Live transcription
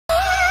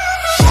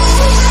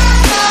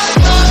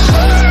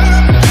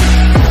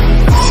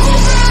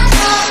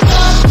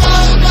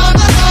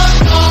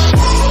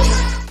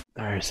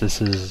this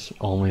is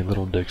only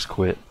little dicks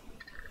quit.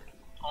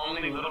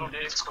 Only little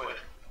dicks quit.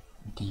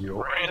 Deal.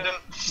 Brandon,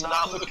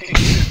 not looking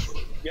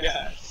good.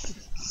 Yeah,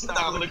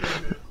 not looking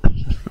good.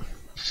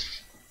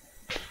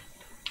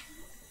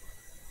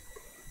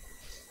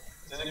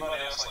 Does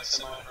anybody else like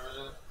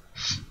semi-version?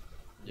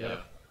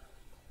 Yep.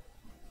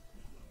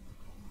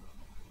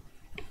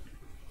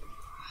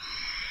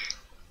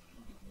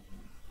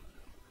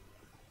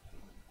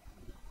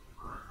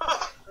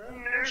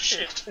 No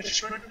shit.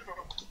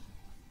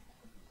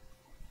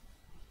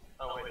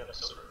 Oh wait,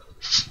 that's silver.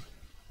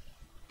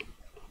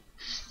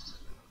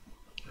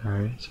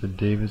 Alright, so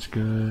David's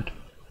good.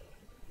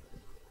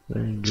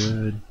 Very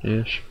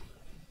good-ish.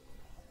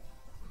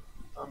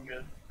 I'm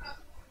good.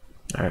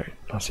 Alright,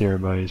 I see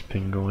everybody's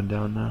ping going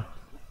down now.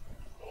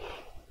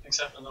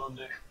 Except for little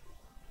dick.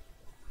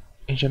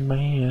 He's a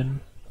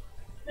man.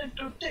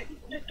 Little dick,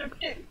 little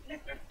dick,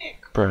 little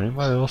dick. Bro,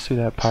 anybody else see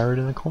that pirate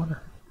in the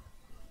corner?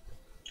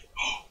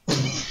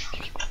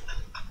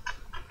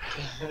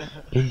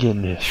 He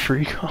getting his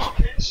freak on.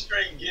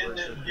 Straight giving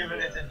it to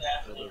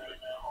Daphne right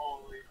now.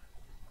 Holy.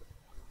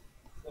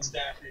 That's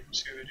Daphne from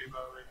Scooby-Doo, by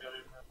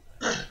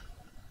the way.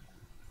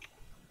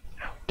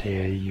 How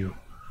dare you?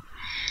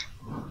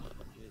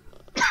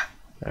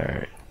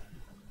 Alright,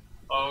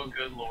 Oh,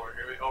 good lord.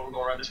 Here we go. We're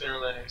going right between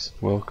our legs.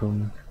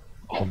 welcome.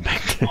 All big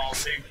All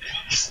dicks. big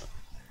dicks.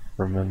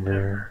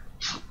 Remember.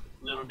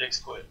 Little dicks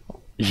quit.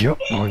 Yup,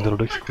 more little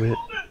dicks quit.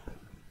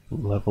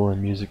 Level and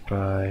music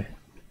by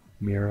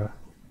Mira.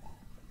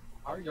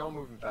 How are y'all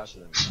moving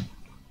faster than me?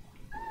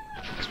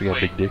 Cause we got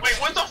big dicks.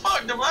 Wait, what the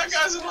fuck? The black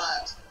guy's in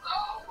last.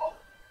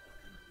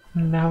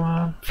 Now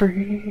I'm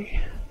free.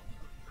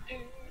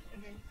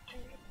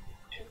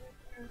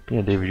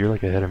 Yeah, David, you're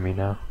like ahead of me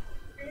now.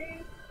 Yeah.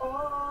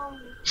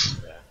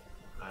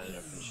 I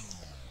didn't finish.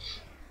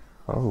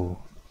 Oh.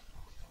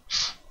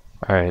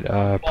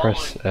 Alright,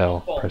 press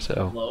L. Press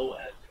L. Low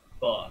as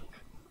fuck.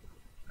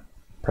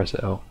 Press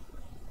L.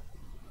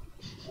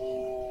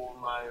 Oh,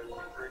 my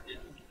freaking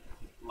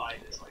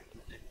light is like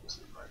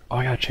ridiculously bright. Oh,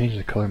 I gotta change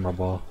the color of my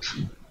ball.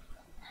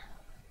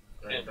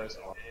 Yeah, press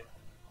L.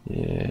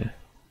 Yeah.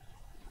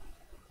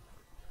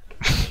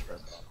 Press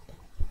off.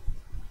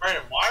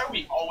 Brandon, why are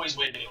we always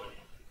waiting?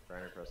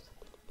 Brandon, press.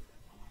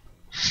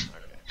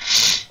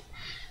 Okay.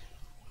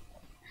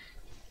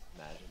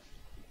 Imagine.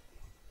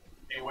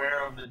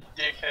 Beware of the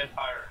dickhead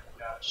pirate.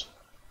 Gosh.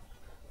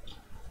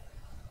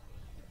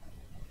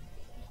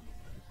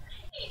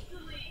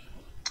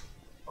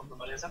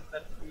 Everybody is up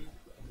that.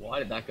 Why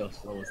did that go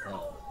slow as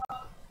hell?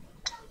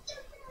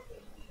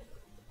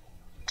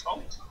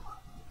 Oh.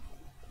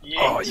 Yeah.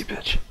 Oh, you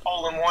bitch.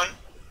 All in one.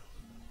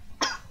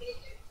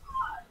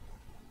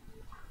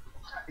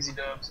 Easy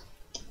dubs.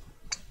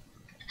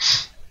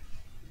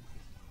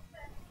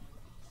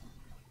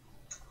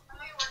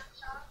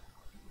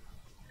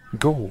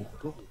 Go.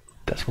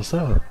 That's what's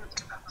up.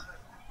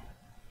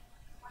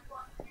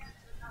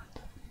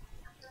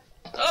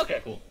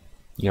 Okay, cool.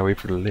 You gotta wait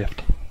for the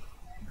lift.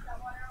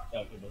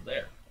 Okay, but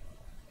there.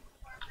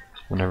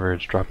 Whenever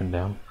it's dropping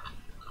down.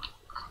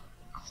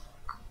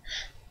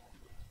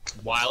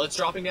 While it's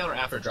dropping down or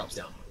after it drops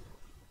down?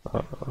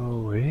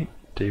 Oh, wait.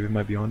 David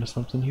might be onto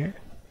something here.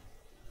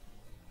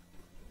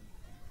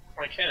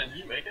 Wait, Cannon, did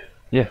you make it?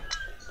 Yeah.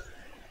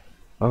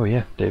 Oh,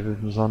 yeah.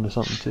 David was onto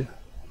something too.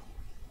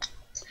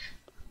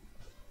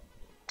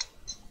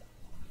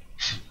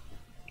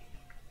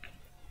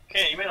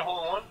 Cannon, you made a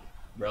hole in one?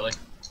 Really?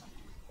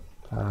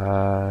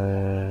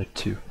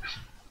 2.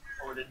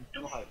 Or did I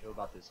don't know how I feel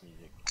about this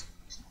music.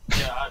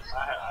 Yeah,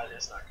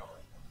 it's not going.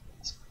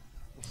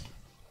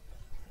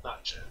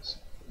 Not chance.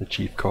 The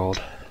chief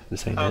called.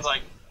 This ain't it.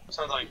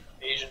 Sounds like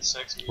Asian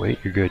sexy. Wait,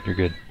 you're good, you're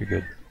good, you're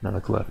good. Now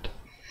look left.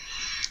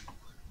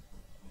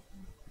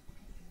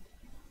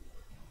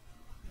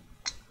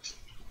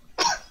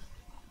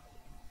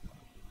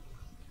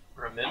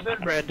 Remember?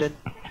 Brandon.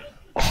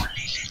 Only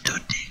little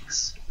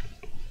dicks.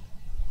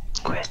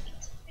 Quit.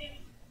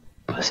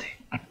 Pussy.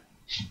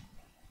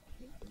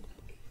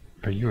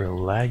 Bro, you are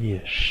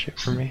laggy as shit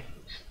for me.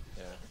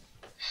 Yeah.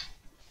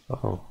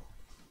 Oh.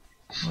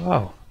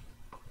 Wow.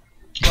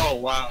 Oh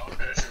wow,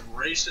 that's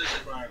racist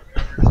if I've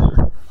ever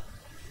seen.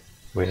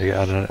 Wait,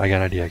 I got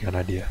an idea, I got an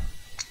idea.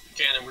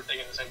 Cannon, we're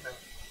thinking the same thing.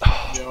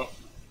 Oh.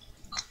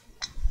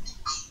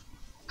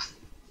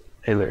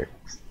 Hey Larry.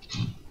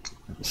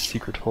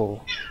 Secret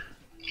hole.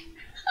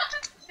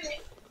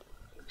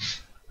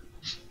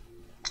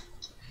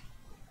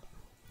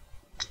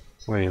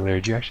 Wait,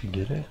 Larry, did you actually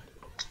get it?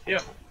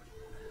 Yeah.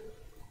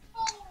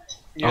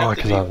 Oh,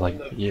 because I was like,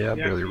 yeah, I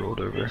barely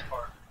rolled over.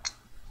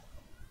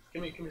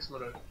 Give me some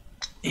of those.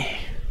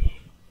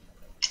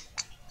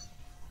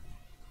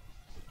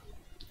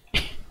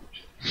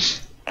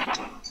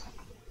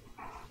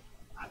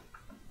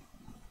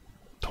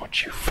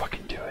 Don't you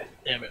fucking do it.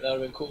 Damn it, that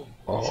would've been cool.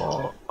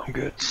 Oh, I'm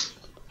good.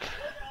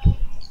 I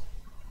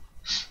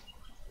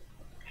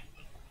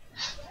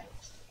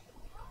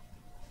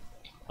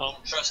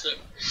don't trust it.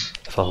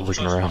 So I was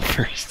looking around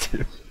first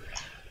too.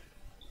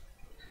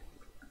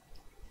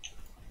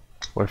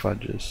 What if I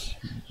just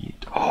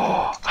yeet?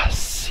 Oh, I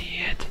see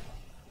it.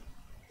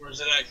 Where's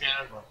it at,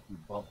 Cannon? You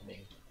bumped me.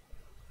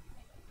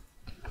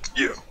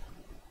 Yeah.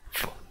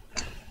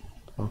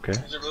 Okay.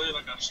 Is it really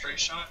like a straight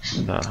shot?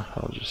 Nah, I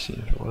was just seeing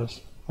if it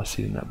was. I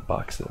see it in that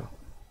box though.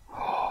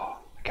 Oh,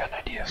 I got an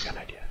idea.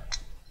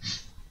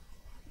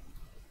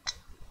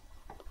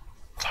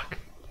 Fuck.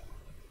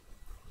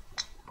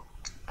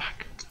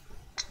 Fuck.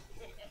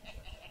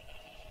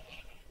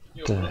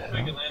 Yo, The what if we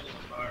hell? can land in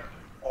the fire?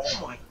 Oh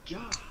my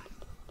god.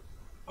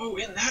 Oh,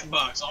 in that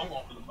box. Oh, I'm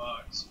going for the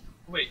box.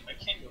 Wait, I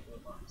can't go for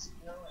the box.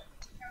 You know what?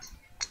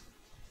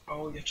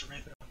 Oh, you have to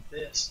ramp it up with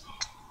this.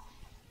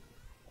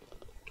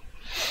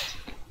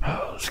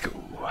 Oh, let's go.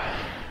 Going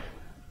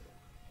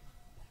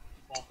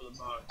for the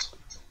box.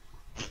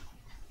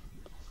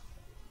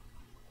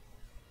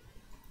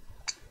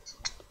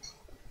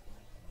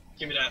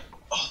 Give me that.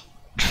 Oh.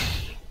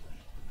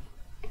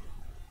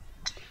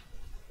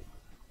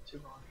 Too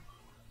long.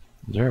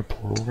 Is there a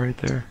portal right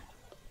there?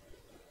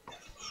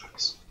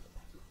 Box.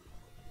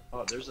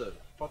 Oh, there's a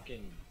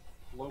fucking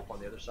lope on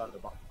the other side of the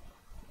box.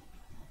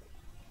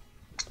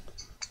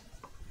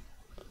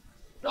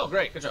 Oh,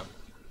 great. Good job.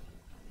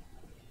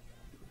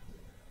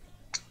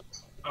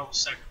 I will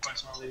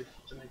sacrifice my leave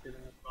to make it in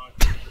the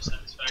box for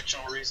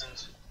satisfactional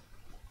reasons.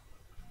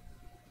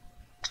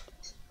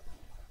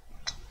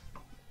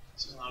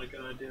 This is not a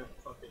good idea.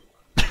 Fuck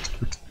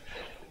it.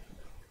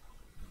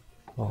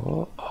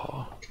 Oh.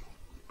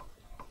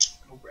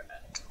 Go Brad.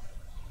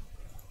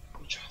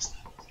 We trust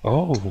that.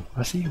 Oh,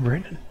 I see you,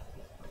 Brandon.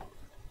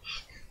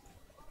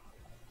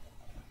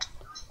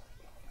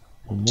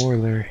 One more,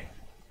 Larry.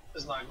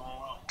 This is not going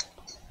well.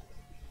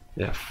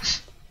 Yeah.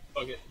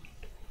 Fuck it.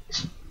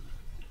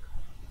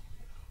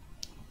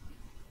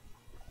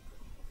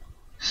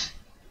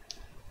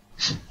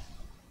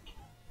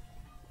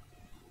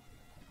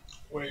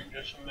 Wait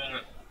just a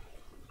minute.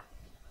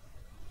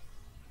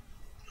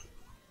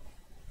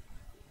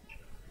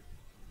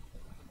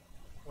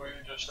 Wait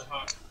just a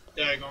hot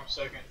daggone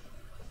second.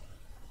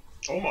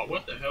 Oh my,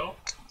 what the hell?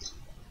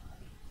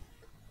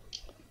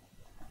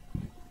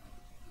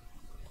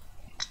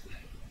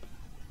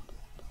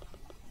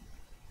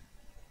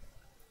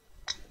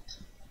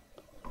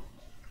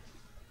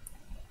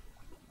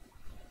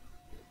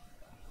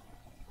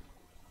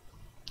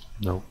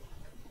 Nope.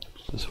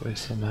 It's this way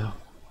somehow.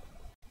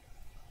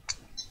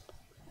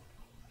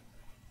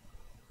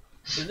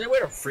 Is there a way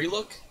to free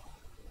look?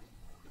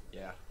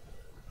 Yeah.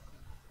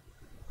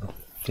 I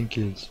think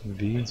it's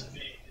V. It's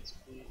V. It's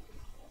V.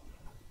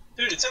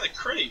 Dude, it's in the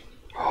crate.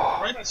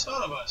 Right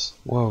inside of us.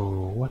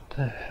 Whoa, what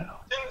the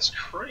hell? It's in this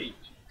crate.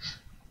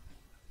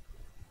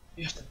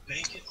 You have to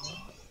bake it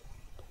off.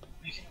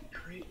 Make it in the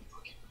crate.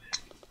 Fucking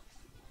man.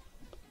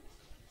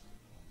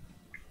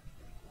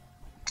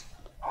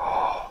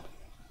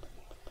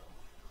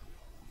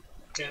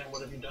 Cannon,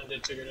 what have you done?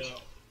 Did figure it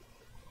out.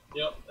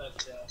 Yep,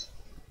 that's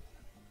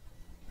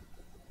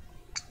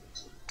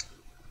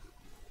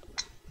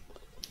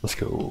Let's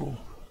go.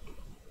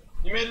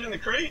 You made it in the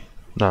crate?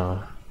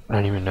 Nah, I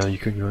didn't even know you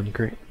could go in the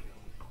crate.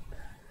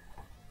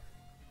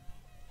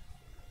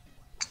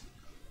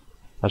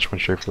 I just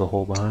went straight for the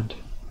hole behind.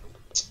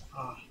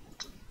 Ah.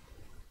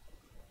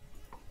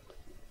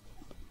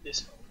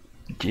 This.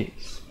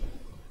 Jeez.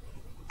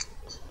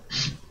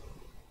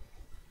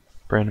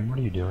 Brandon, what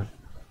are you doing?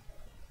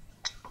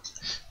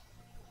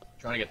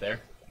 Trying to get there.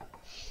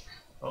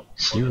 Oh,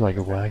 You like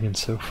a wagon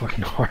so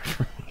fucking hard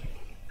for me.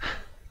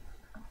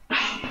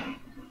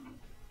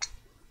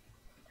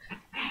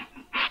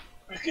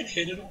 I can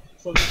hit it on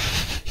fucking.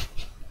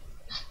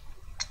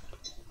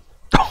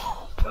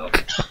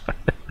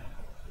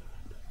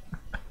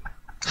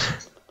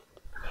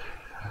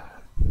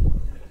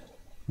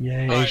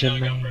 Yay, Alright, Asian now I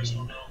got man.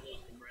 personal. Now I'm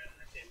losing Brandon.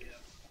 I can't be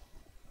up.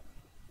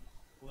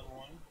 Little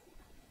one.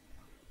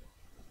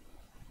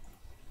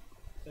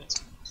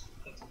 That's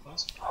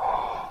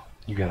impossible.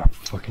 You gotta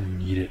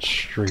fucking eat it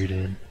straight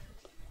in.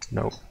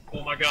 Nope.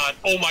 Oh my god.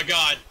 Oh my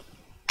god.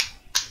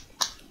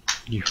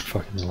 You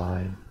fucking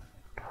lying.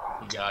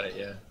 you got it,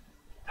 yeah.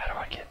 How do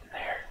I get in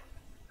there?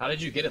 How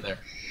did you get in there?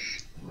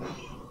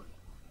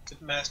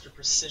 With master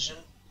precision.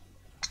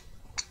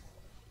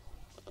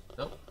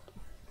 Nope.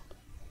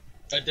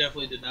 I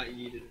definitely did not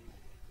eat it.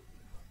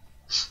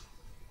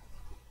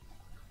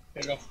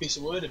 Hit it off a piece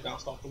of wood, it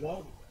bounced off the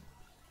wall.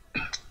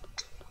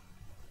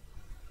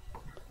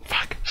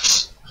 Fuck.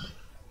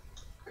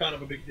 Kind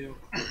of a big deal.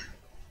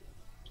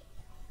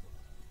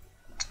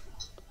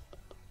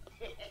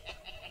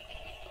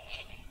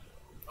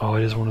 Oh,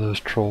 it is one of those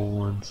troll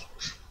ones.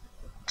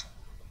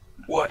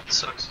 What?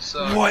 Sucks to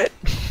suck. What?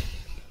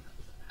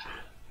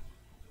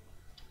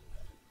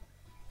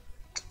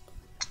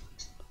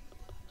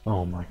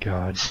 Oh my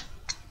god.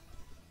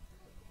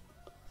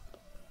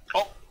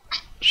 Oh,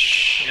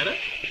 Shh. get it?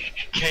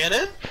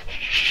 Cannon?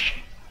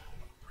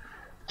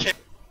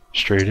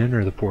 Straight in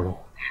or the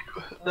portal?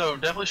 No,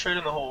 definitely straight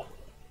in the hole.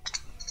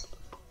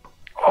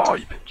 Oh,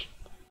 you bitch.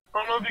 I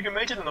don't know if you can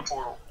make it in the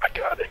portal. I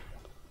got it.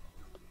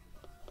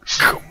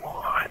 Come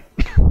on.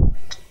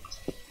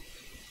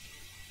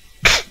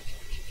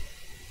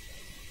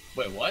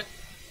 Wait, what?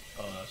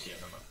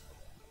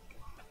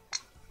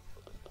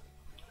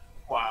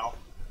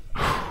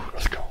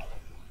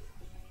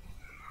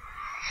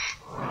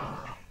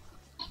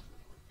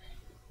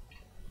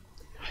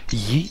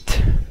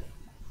 Yeet.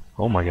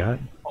 Oh my god.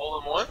 Hole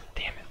in one?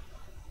 Damn it.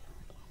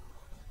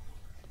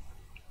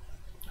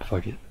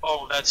 Fuck it.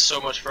 Oh, that's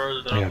so much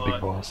further than I I got big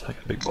thought. balls. I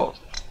got big balls.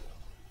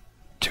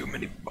 Too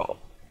many balls.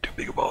 Too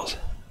big of balls.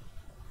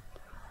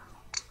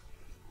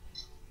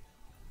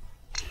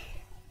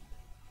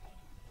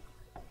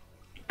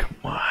 Come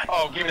on.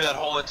 Oh, give me that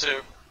hole in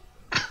two.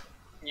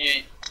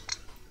 Yeet.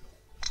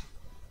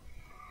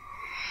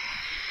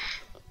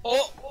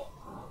 Oh!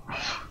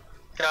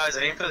 Guys,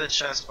 aim for the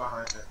chest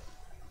behind it.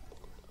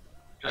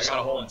 I got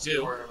a hole in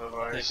two. Word of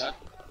advice. Take that.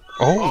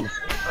 Oh!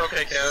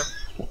 Okay, Kev.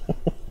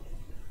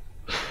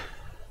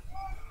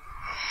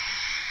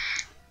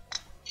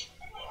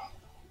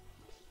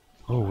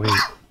 Oh wait.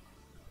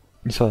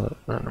 You saw that?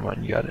 Oh, never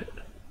mind, you got it.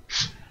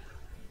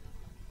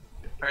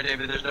 Alright,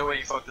 David, there's no way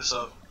you fucked this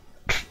up.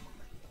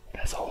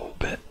 That's a whole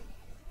bit.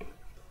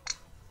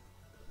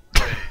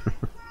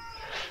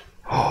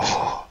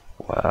 Oh,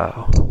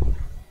 wow.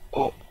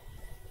 Oh,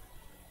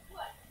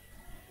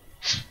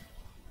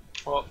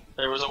 Well,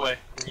 there was a way.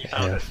 And you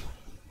found it. yes.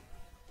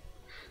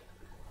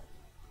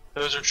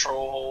 Those are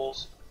troll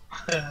holes.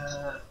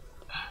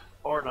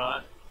 Or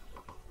not.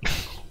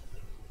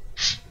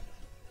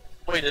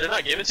 Wait, did it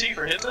not give it to you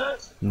for hitting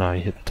that? No,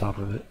 you hit the top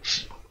of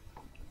it.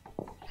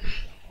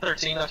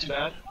 13, not too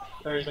bad.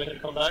 Barry's making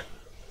it come back.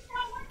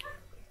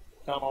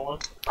 Down on one.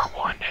 I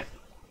want it.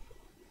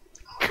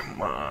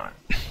 Come on.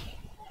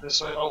 This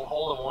way. Oh,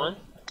 hole in one.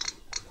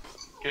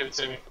 Give it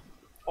to me.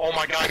 Oh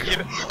my god, give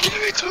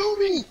it to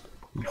me!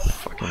 You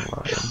fucking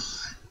lion.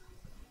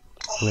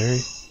 Larry?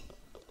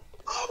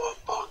 I'm a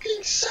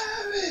fucking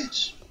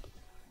savage!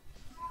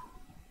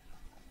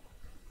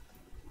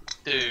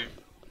 Dude.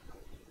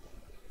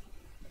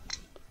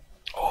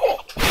 Oh!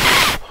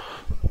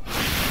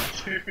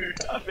 Dude,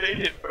 I made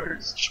it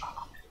first try.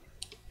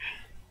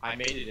 I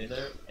made it in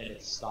there and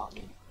it stopped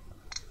me.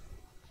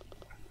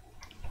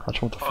 I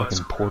just want the Oh, that's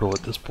fucking portal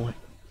at this point.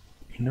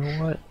 You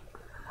know what?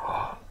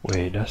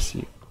 Wait, I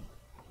see.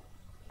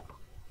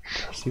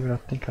 See what I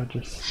think I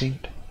just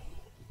synced?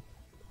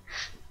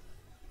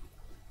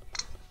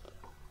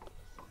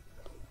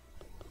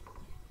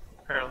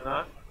 Apparently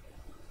not.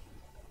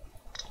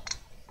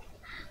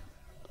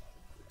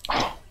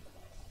 Oh.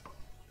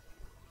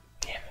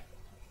 Damn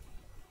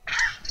it.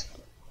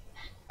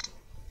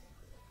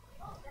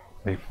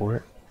 Wait for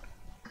it.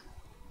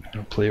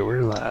 I'll play it where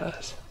it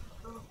lies.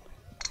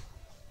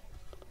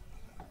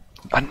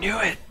 I knew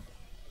it!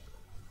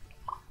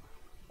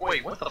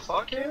 Wait, what the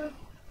fuck, Kevin?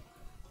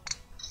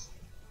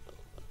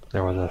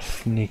 There was a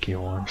sneaky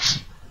one.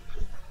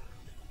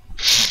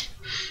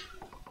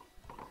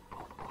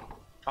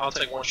 I'll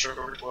take one stroke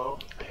over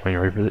 12. When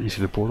you're ready for that, you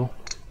see the portal?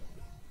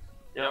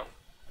 Yep.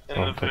 In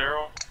Oh, the okay.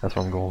 barrel. That's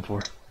what I'm going for.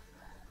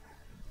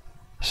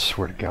 I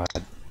swear to God.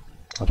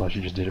 I thought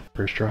you just did it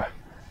first try.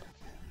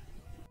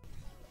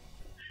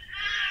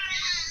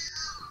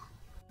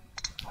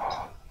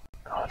 Oh,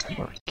 God,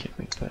 I can't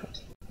make that.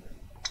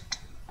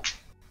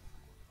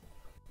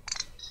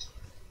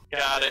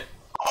 Got it.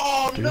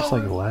 Oh Dude, no! it's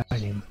like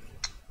lagging.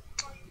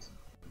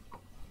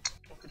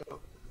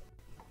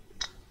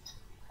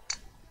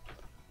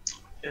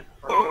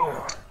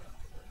 Oh.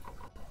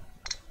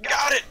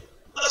 Got it!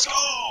 Let's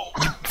go!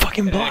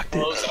 Fucking And it blocked it!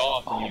 closed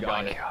off Oh when you my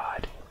got it.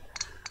 God.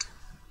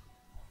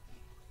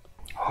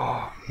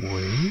 Oh,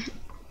 wait.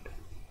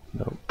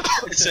 Nope.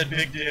 It said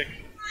big dick.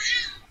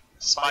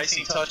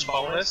 Spicy touch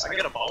bonus? I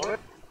get a bonus?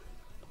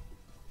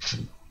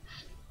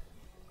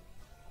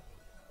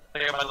 I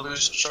think I'm about to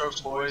lose some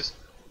strokes, boys.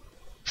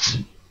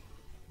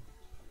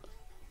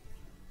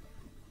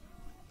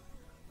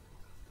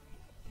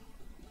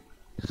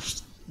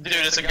 Dude,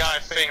 it's a guy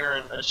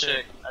fingering a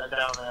chick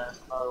down there,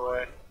 by the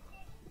way.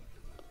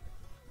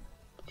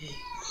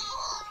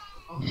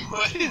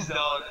 What is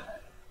all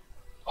that?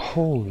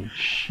 Holy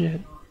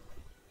shit.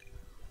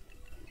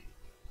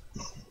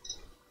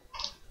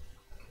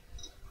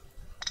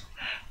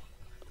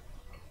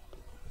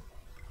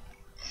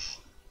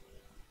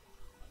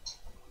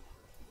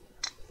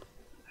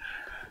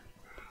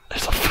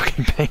 There's a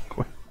fucking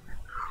penguin.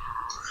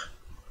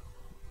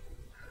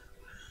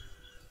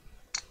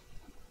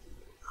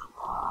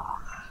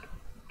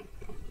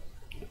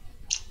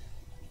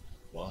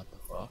 What the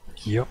fuck?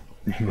 Yep,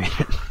 you made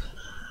it.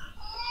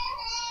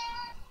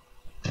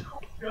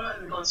 God,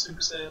 they're going Super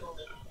Saiyan.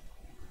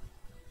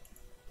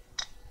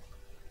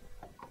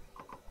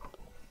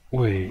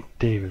 Wait,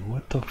 David,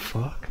 what the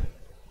fuck?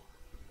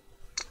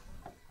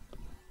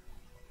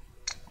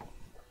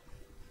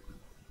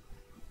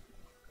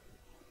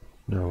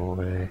 No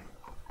way.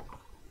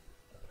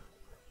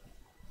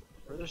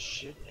 Where the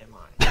shit am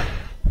I?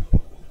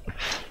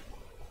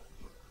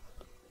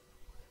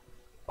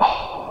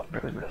 Oh, I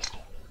barely missed.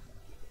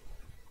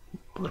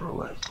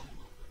 Literally missed.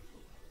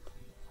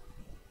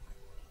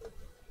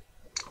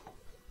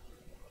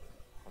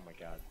 Oh my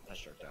god, that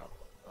struck out.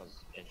 That was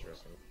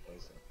interesting.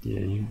 Placing.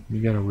 Yeah,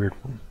 you got a weird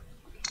one.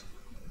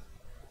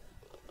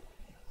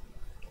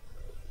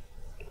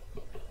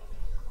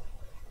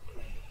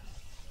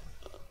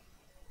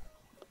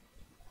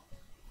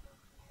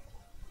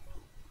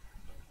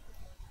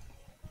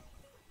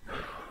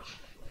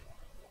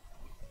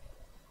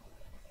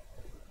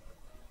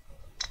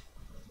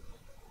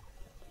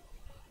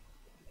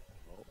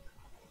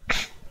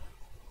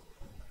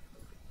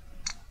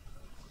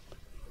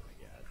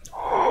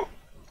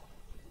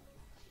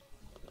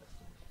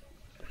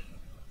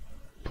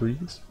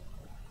 please.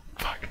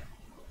 Fuck.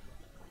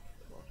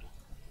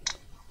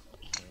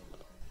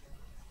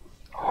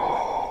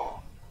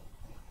 Oh.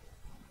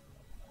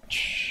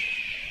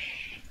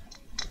 Shh.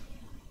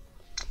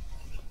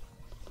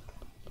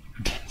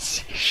 Didn't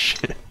see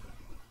shit.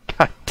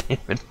 God damn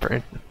it,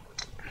 Brandon.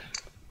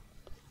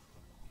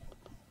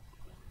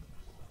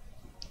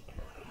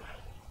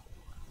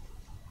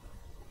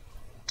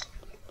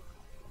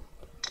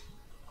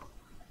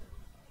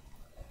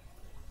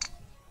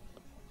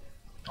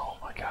 Oh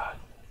my god.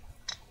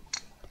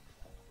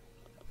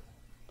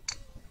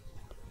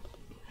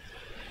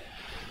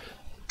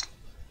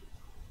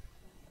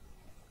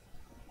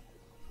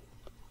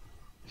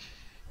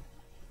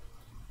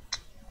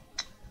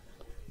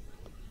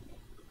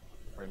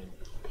 Brendan,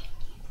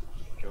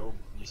 go.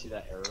 You see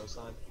that arrow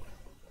sign?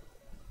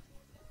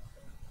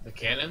 The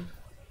cannon?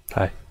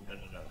 Hi. No,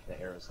 no, no. The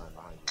arrow sign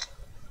behind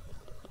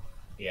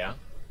you. Yeah.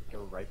 Go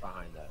right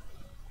behind that.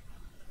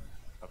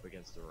 Up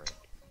against the ramp.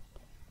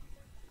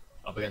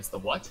 Up against the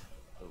what?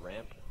 The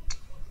ramp?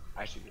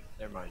 Actually,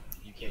 never mind.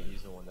 You can't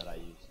use the one that I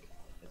used.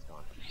 It's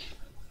gone.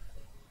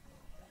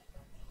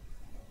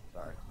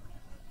 Sorry.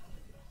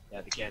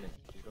 Yeah, the cannon.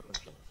 Just go for the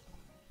cannon.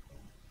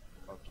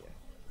 Fuck yeah.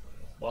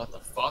 What the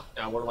fuck?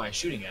 Now what am I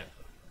shooting at?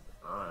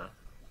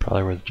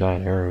 Probably where the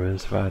giant arrow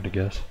is, if I had to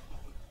guess.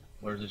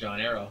 Where's the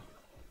giant arrow?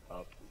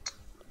 Up.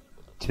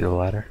 See the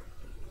ladder?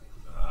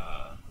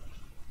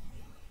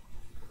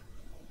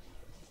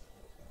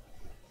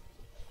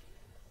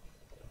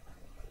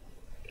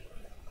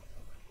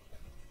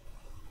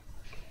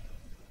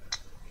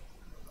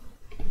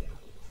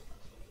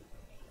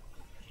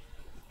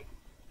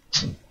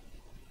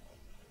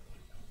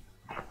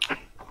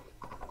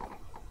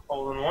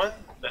 Hole in one?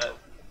 Bet.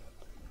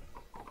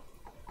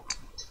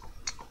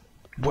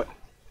 What?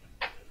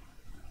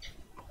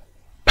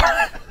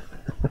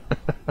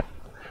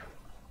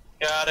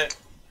 Got it.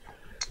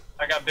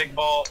 I got big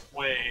ball.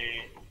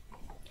 Wait.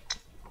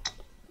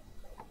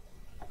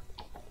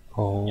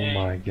 Oh Yay.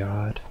 my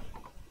god.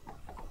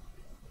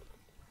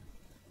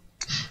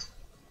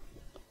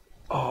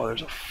 Oh,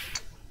 there's a.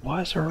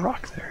 Why is there a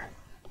rock there?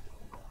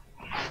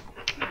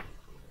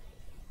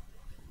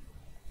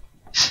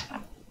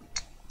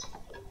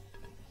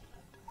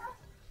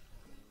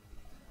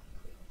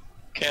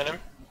 Cannon,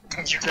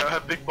 you now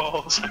have big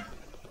balls.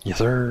 Yes,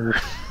 sir.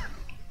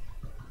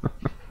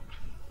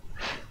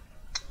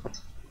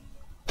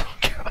 Oh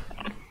god.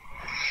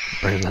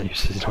 Brandon's not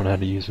used to don't know how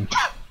to use them.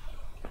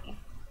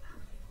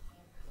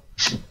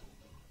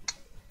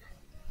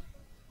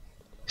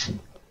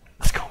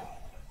 Let's go.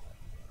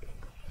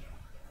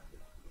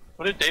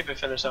 What did David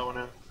finish that one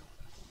in?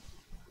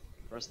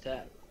 First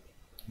tab.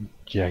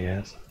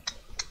 Jackass.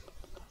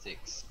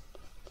 6.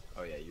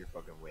 Oh yeah, you're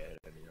fucking way ahead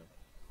of me now.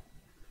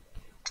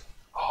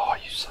 Oh,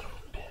 you son of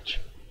a bitch.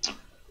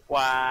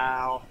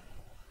 Wow.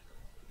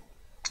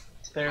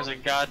 There's a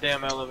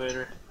goddamn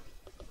elevator.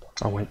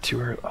 I went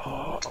too early.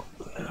 Oh,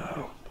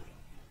 no.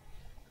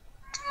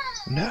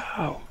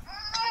 No.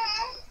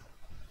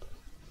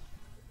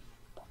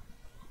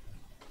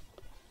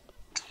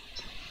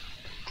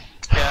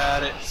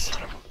 Got it.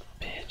 Son of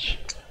a bitch.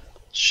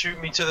 Shoot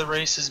me to the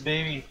races,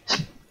 baby.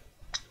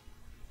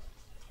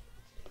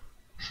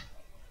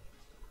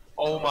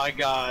 Oh my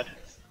god.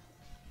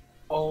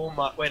 Oh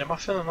my. Wait, am I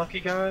feeling lucky,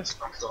 guys?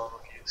 I'm feeling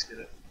lucky. Let's get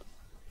it.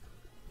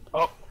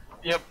 Oh,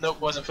 yep, nope,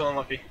 wasn't feeling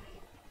lucky.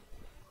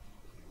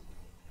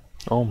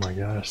 Oh my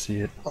god, I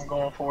see it. I'm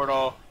going for it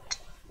all.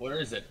 Where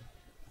is it?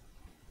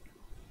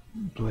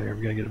 Blair,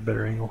 we gotta get a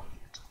better angle.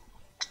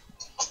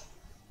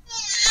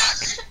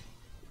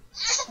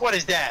 What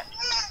is that?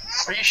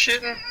 Are you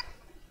shitting?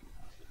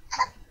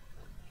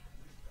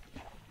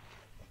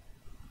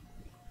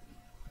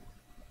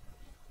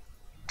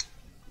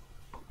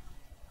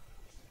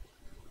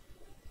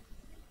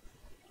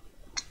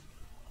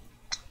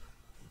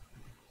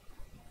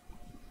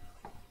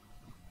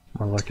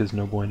 My luck is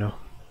no bueno.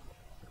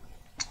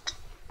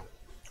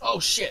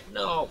 Oh shit,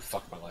 no!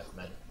 Fuck my life,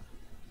 man.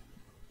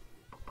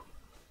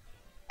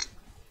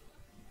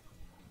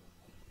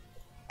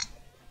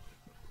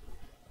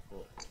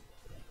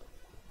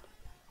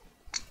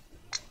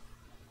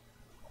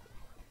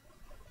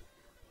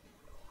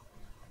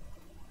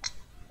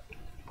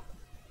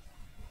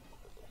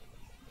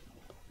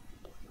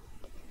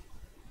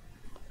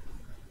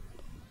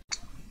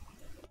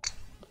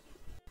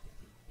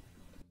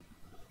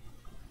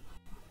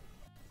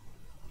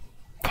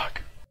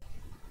 Fuck.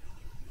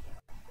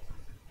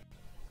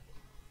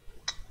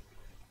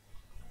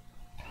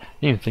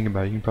 You didn't even think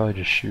about it, you can probably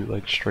just shoot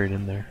like straight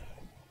in there.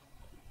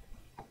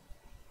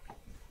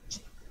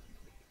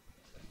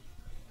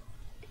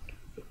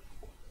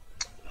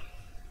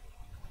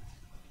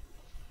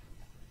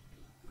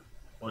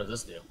 What does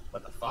this do?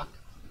 What the fuck?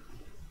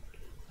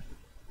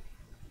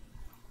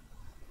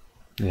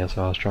 Yeah, that's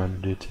what I was trying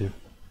to do too.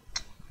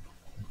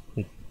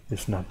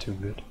 It's not too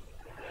good.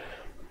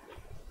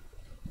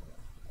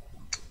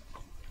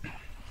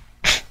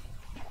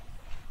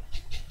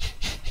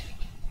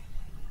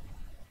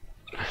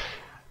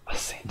 I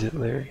seen it,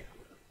 Larry.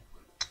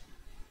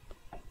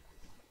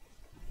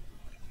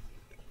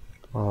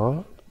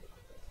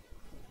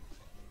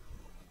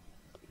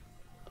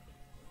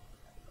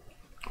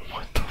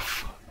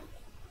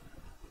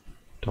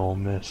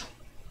 Don't miss.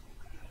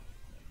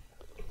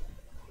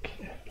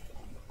 Okay.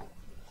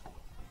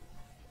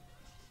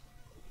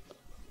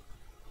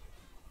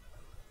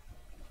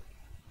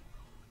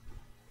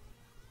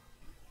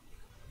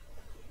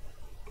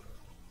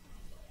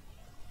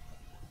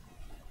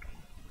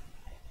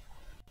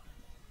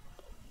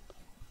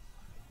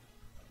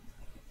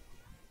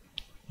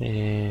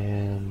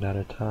 And out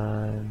of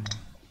time.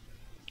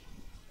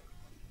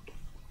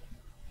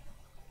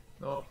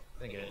 Oh,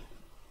 didn't get it.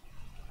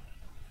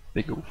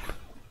 Big oof.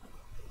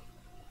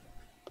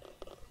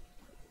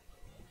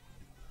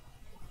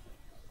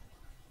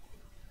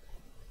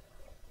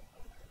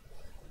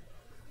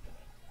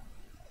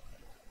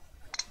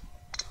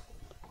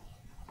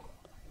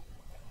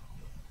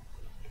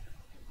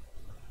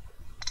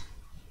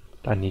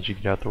 I need you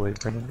to get out the way,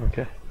 Brendan.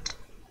 Okay.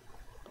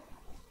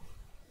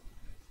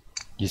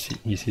 You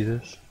see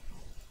this?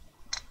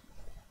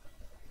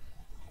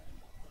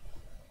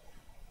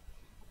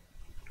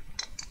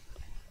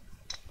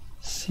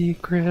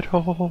 Secret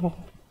hole.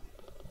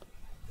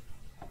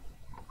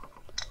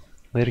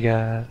 Later,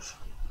 guys.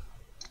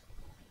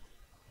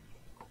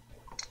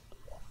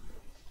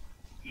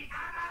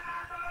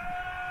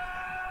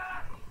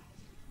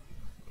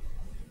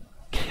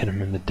 Hit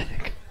him in the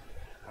dick.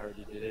 I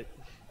already did it.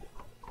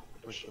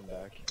 Push him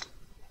back.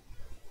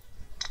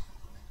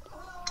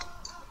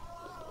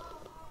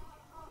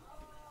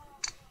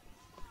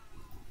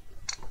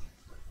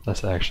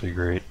 That's actually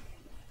great.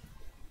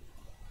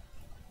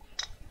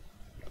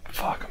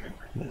 Fuck, I'm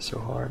hitting it so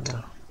hard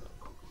now.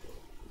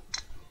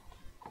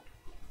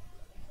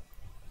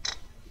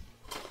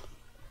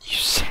 You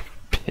son of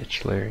a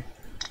bitch, Larry.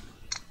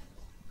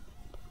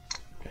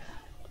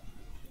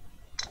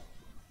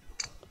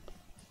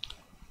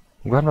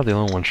 I'm glad I'm not the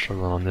only one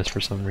struggling on this for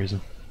some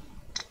reason.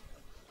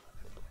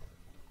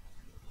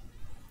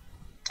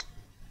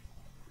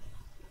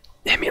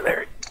 Hit me,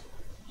 Larry.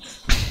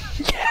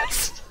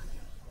 Yes!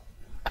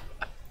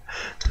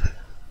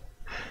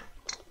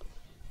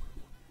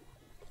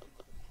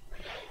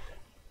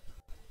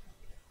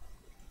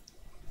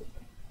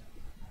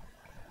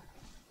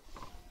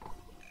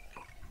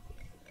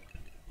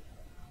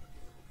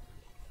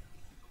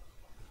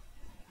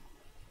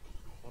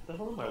 What the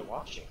hell am I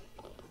watching?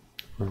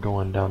 We're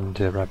going down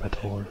into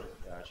Rapator.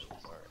 Gosh,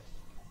 I'm sorry.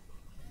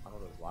 I thought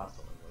it was last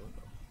one.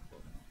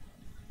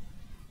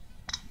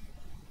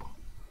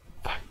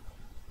 Fuck.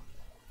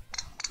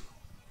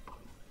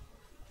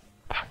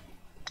 Fuck.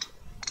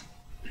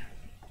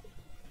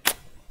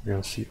 We're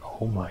gonna see.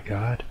 Oh my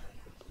god.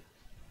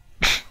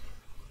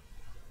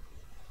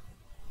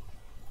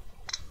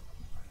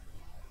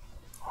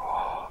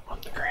 Oh,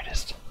 I'm the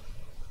greatest.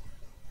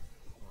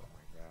 Oh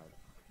my god.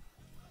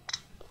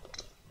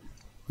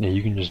 Yeah,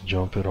 you can just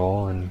jump it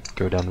all and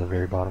go down to the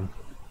very bottom.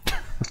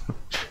 Oh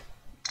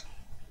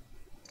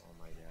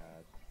my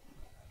god.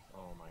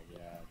 Oh my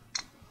god.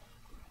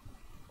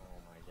 Oh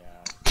my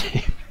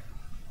god.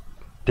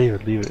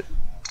 David, leave it.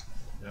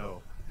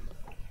 No.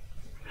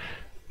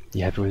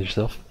 You happy with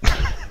yourself?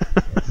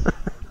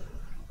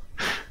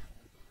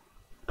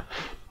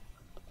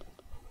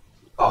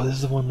 Oh, this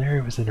is the one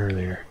Larry was in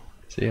earlier.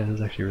 So yeah, this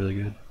is actually really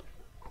good.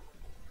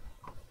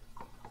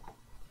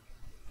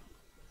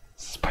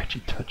 Spiky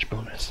touch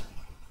bonus.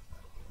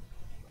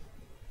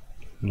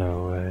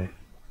 No way.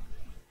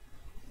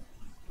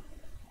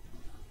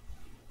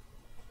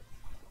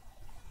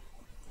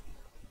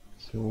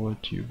 So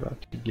what you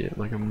about to get?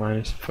 Like a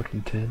minus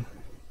fucking 10?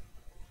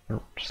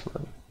 Nope, just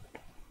 11.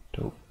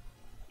 Dope.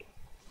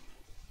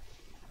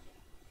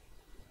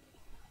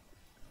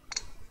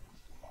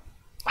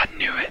 I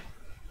knew it!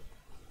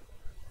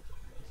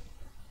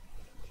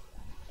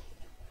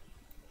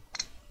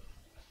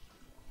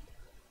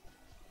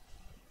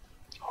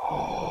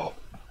 Oh.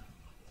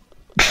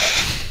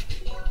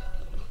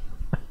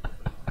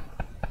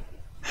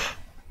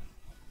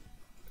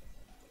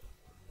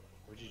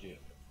 What'd you do?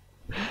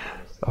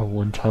 A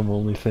one-time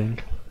only thing.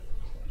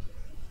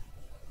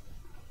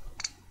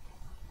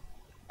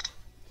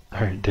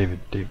 Alright, David,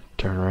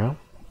 turn around.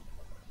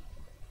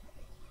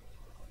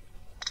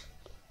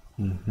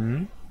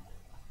 Mm-hmm.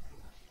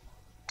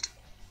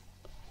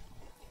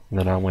 And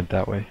then I went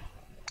that way.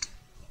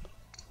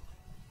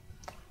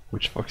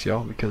 Which fucks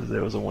y'all because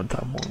there was a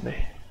one-time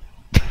only.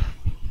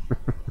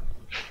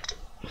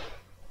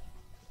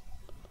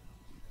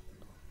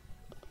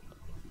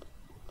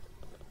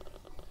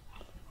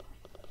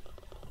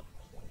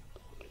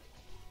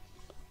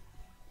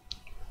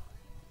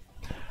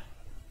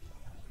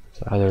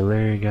 So either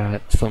Larry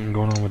got something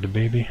going on with the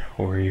baby,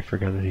 or he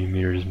forgot that he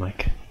muted his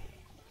mic.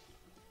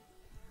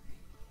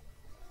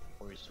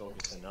 Or he's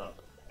focusing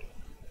up.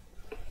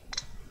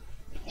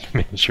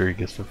 Making sure he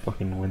gets the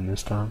fucking win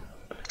this time.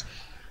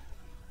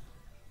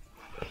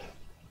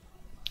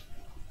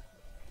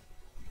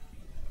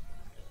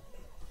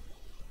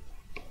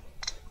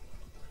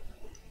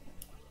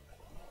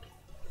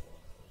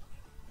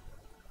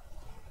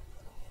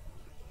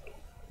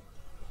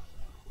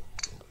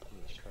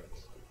 Jesus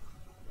Christ.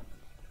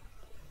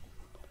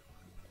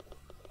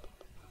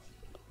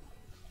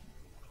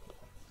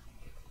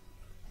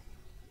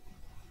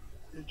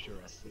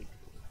 Interesting.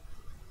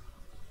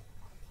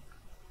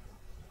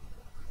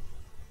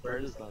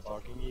 Brad is not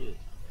talking yet.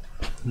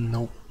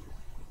 Nope.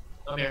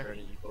 I'm here. Brad, are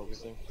you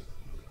focusing?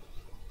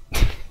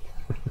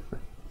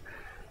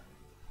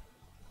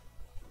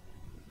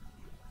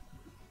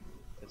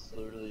 It's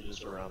literally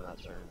just around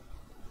that turn.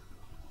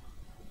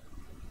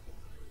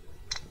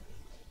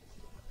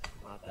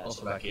 Not that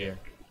Also turn. back here.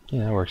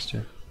 Yeah, that works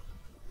too.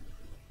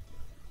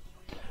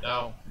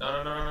 No. No,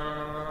 no, no, no,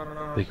 no, no,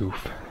 no, no. Big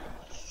oof.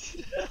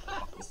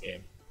 Fuck this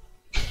game.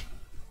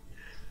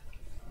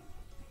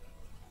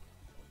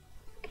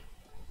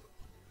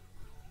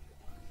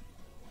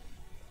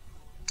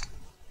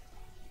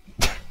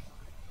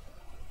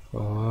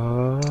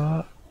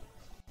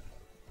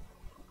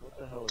 What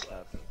the hell is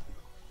happening?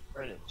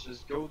 Brennan,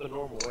 just go the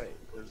normal way.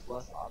 There's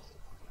less obstacles.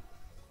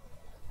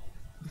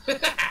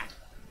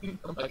 I'm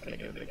not gonna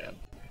get it again.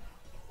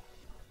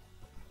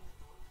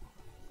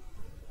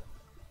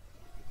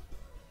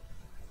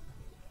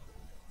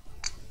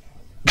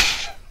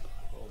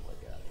 Oh my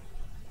god.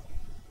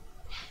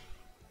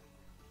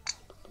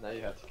 Now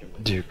you have to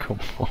commit. Dude, come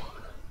on.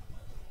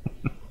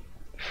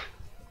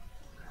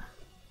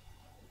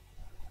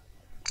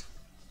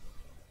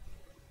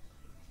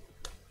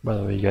 By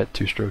the way, you got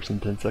 2 strokes in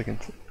 10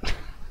 seconds. Okay,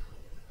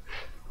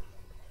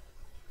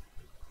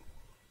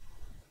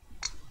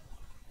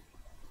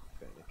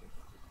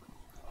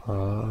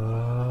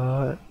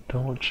 okay.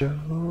 Don't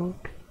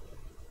choke.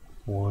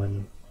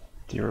 1,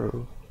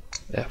 0,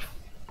 F.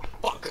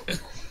 Fuck!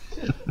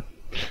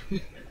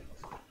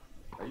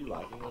 Are you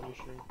lagging on your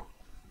stream?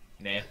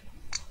 Nah.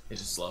 It's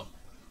just slow.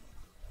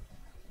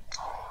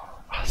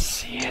 I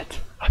see it.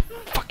 I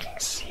fucking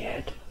see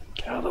it.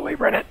 Get out of the way,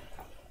 Brennan.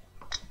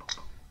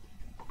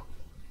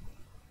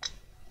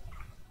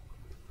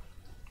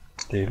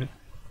 David.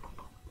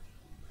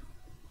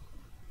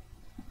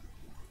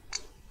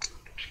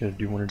 Just gotta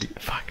do one or D.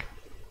 Fuck.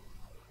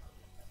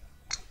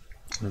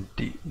 One or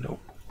D. Nope.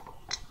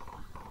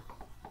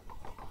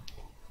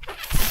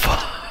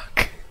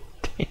 Fuck.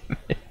 Damn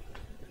it.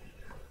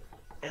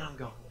 And I'm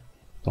going.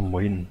 I'm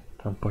waiting.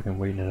 I'm fucking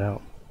waiting it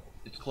out.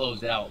 It's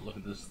closed out. Look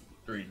at this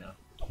 3 now.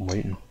 I'm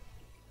waiting.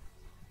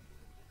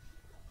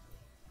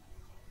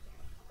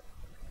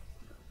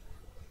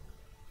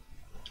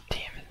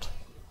 Damn it.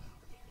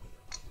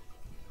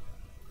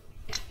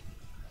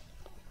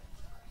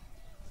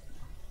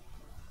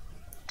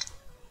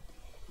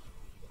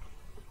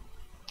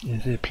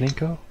 Is it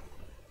Plinko?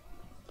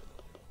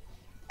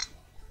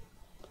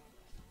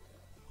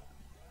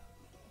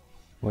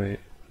 Wait.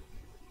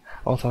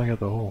 Oh, I thought I got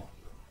the hole.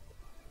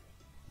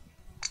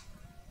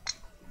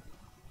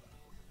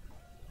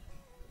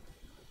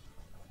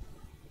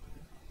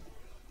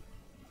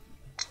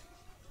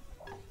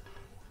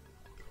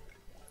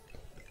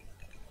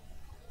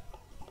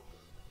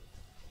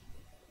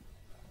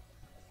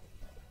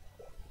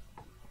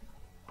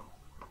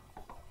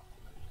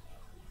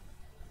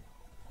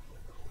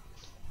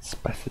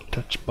 Spicy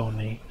touch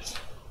bonies.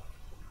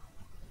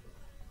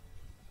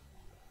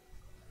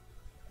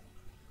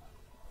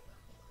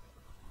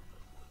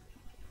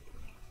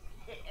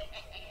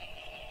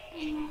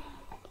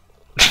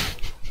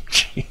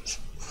 Jesus.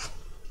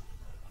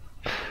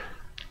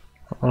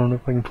 I don't know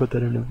if I can put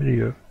that in a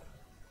video.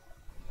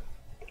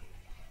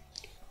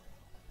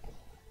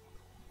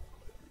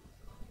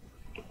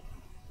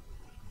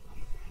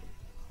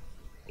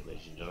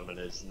 Ladies and gentlemen,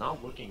 it's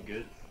not looking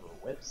good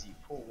for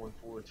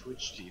Webzy414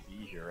 Twitch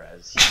TV here,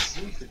 as he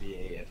seems to be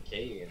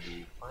AFK in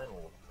the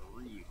final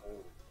 3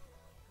 holes.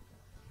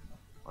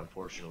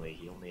 Unfortunately,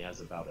 he only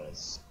has about a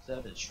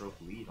 7-stroke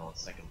lead on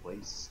second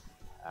place.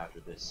 After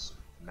this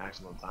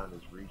maximum time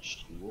is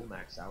reached, he will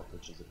max out,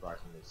 which is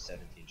approximately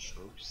 17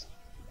 strokes,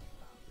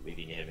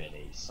 leaving him in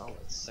a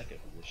solid second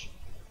position.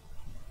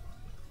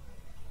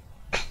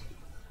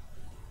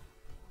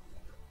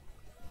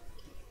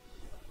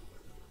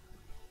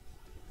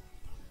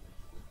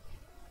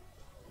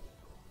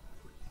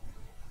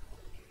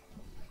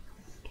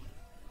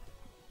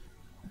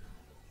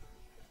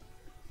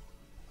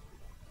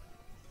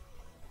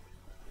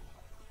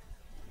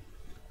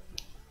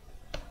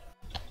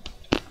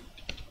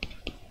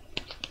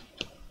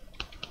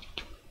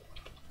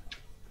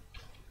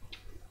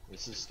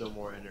 This is still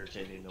more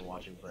entertaining than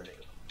watching Brennan.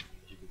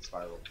 You can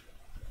spiral.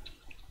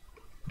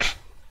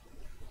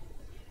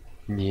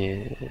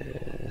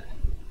 Yeah.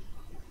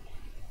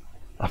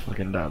 I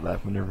fucking died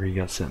laughing whenever he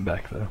got sent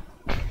back though.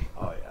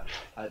 Oh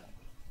yeah.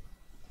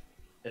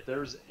 If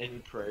there was any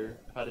prayer,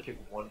 if I had to pick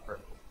one prayer,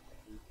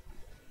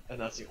 and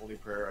that's the only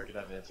prayer I could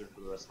have answered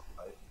for the rest of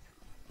my life,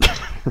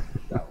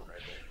 that one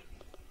right there.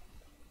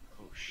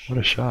 Oh shit. What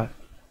a shot.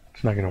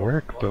 It's not gonna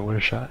work, but what a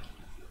shot.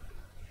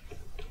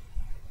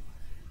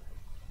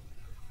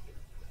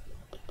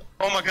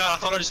 Oh my god, I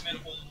thought I just made a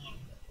hole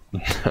in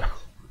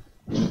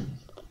one.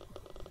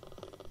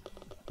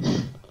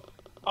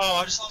 Oh,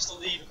 I just lost the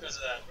lead because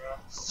of that, bro.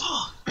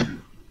 Fuck!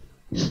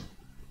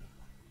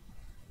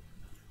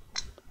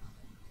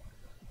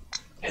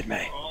 Hit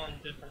me. We're all in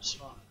different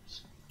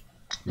spots.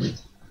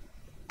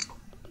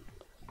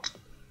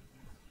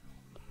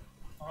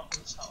 Oh,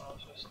 That's not what I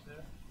was supposed to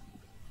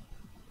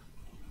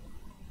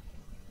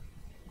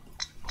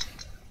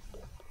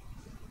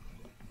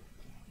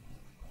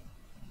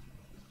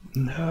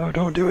do. No,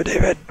 don't do it,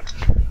 David.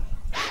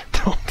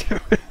 Don't do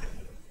it.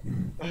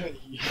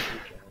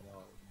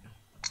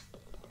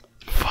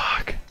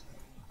 Fuck.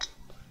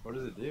 What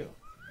does it do?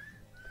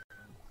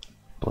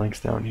 Blanks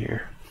down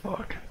here.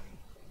 Fuck.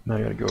 Now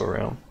I gotta go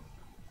around.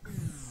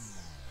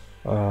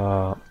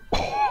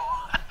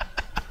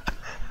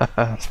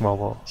 Small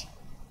balls.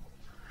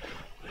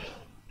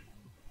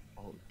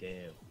 Oh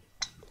damn.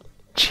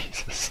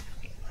 Jesus.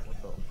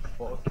 What the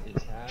fuck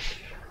is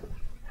happening?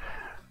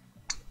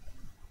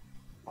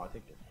 Oh, I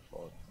think they're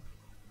fucked.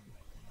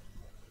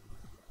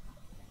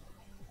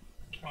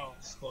 Oh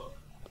fuck.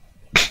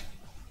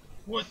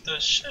 What the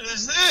shit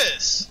is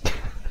this?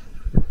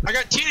 I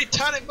got teeny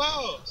tiny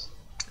balls!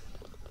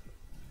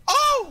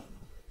 Oh!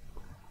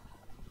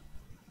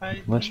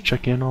 Let's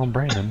check in on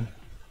Brandon.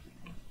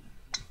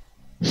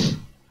 Oh,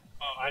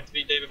 I have to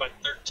beat David by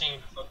 13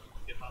 to fucking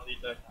get my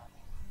lead back.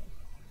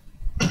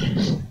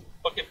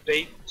 Fucking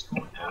bait is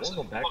going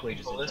Welcome back, fucking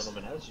ladies and ballistic.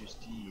 gentlemen. As you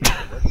see,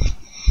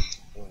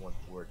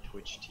 414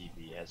 Twitch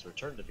TV has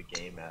returned to the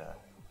game.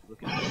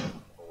 Look at the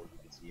goal. You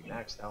can see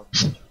maxed out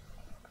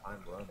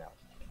time run out.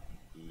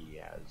 He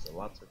has a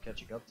lot of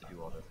catching up to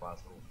do on this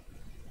last goal.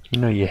 You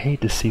know, you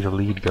hate to see the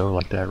lead go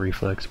like that,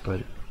 Reflex,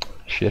 but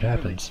shit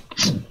happens.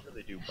 I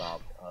really do,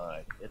 Bob.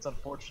 It's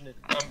unfortunate.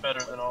 I'm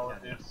better than all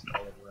of you.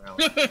 Solid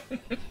round.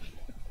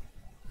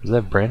 Is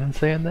that Brandon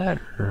saying that?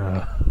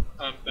 Or,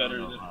 I'm better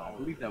No, than I all of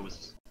believe that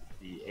was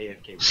the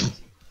AFK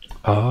Woodsy.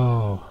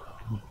 Oh.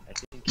 I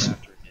think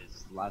after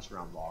his last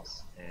round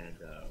loss and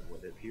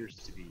what appears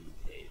to be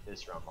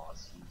this round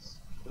loss, he's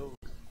still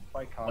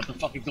quite confident. What the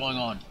fuck is going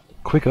on?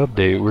 Quick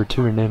update, we're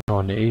tuning in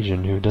on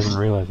Asian who doesn't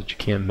realize that you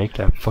can't make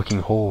that fucking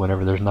hole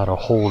whenever there's not a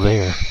hole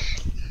there.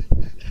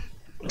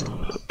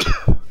 Yeah,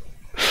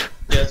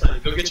 it's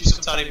fine. Go get you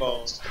some tiny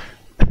balls.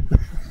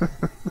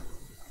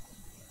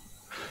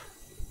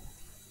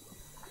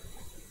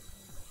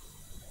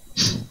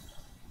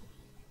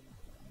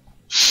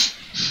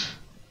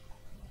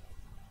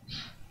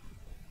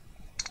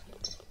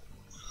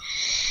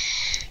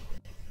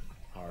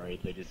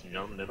 Alright, ladies and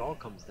gentlemen, it all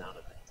comes down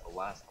to the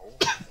last hole.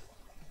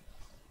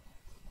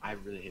 I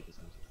really hate this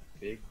music.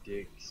 Big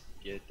dicks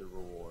get the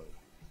reward.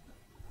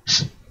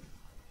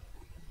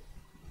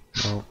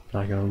 Oh,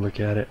 not gonna look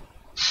at it.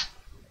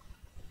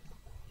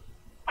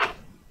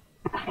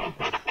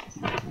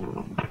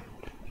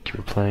 Keep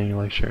replaying,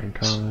 like, share, and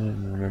comment,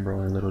 and remember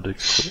only little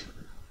dicks quit.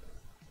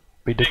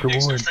 Big dick Big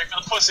dicks go reward. straight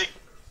for the pussy.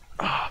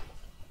 Ah.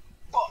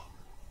 Fuck.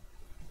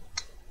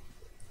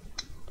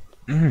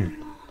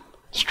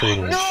 Straight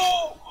in.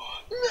 No!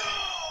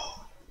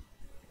 No!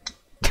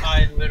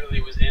 I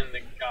literally was in the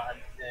god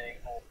dang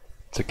hole.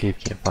 It's okay if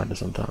you can't find it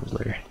sometimes,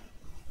 Larry.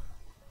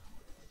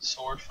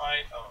 Sword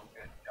fight? Oh,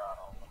 good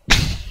god.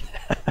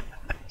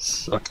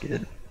 Suck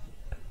it.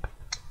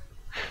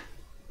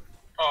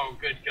 Oh,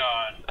 good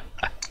god.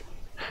 Can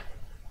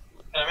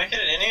I make it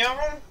in any of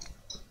them?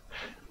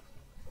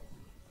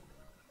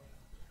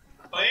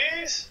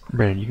 Please?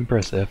 Brandon, you can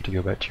press F to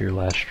go back to your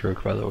last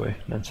stroke, by the way,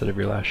 instead of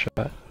your last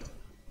shot.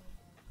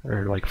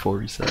 Or, like, full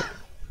reset,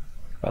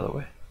 by the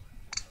way.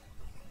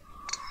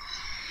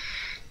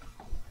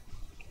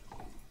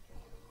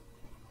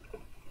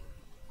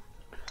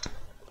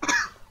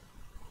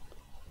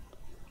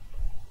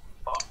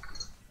 Fuck.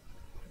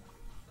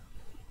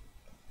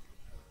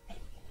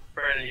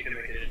 Brandon, you can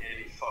make it in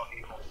any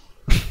fucking hole.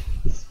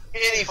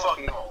 Any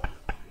fucking hole.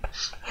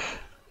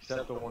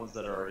 Except the ones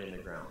that are already in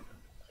the ground.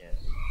 Can't.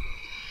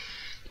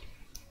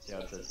 See how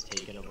it says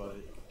taken above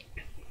it?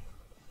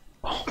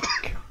 Oh my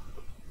god.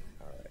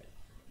 Alright.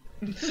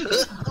 You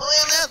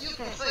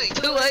can see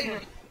too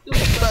late. You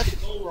can fucking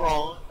go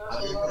wrong.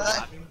 I'm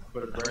laughing,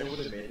 but if Brandon would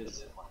have made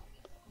this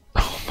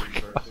Oh my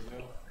 3 god. turns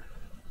ago,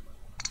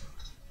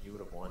 he would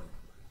have won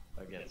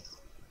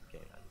against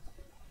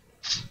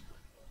K9.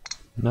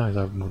 No,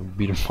 I'm gonna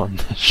beat him on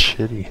this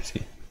shit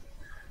easy.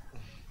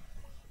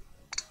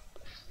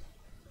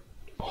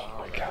 Oh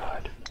my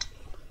god.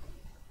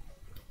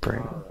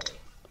 Brandon. Alright.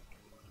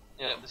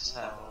 Yeah, this is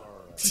how.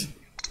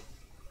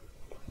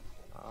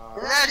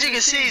 Alright. And as you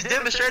can see, he's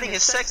demonstrating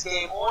his sex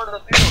game on the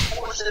field,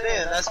 forcing it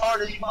in as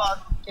hard as you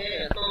possibly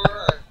can.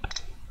 Alright.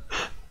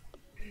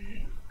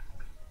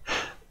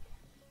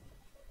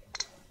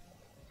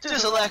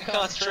 Just a lack of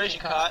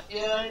concentration, Cot.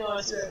 Yeah, I know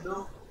I said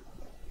no.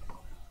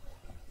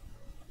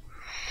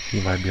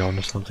 You might be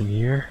onto something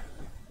here.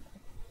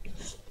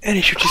 And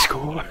he should just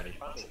score. Alright, he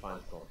finally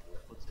finds goal.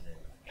 Puts it in.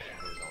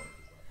 Goes on.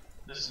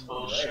 This is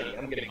bullshit.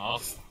 I'm getting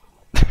off.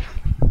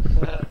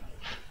 Because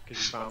he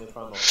finally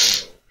found the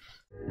hole.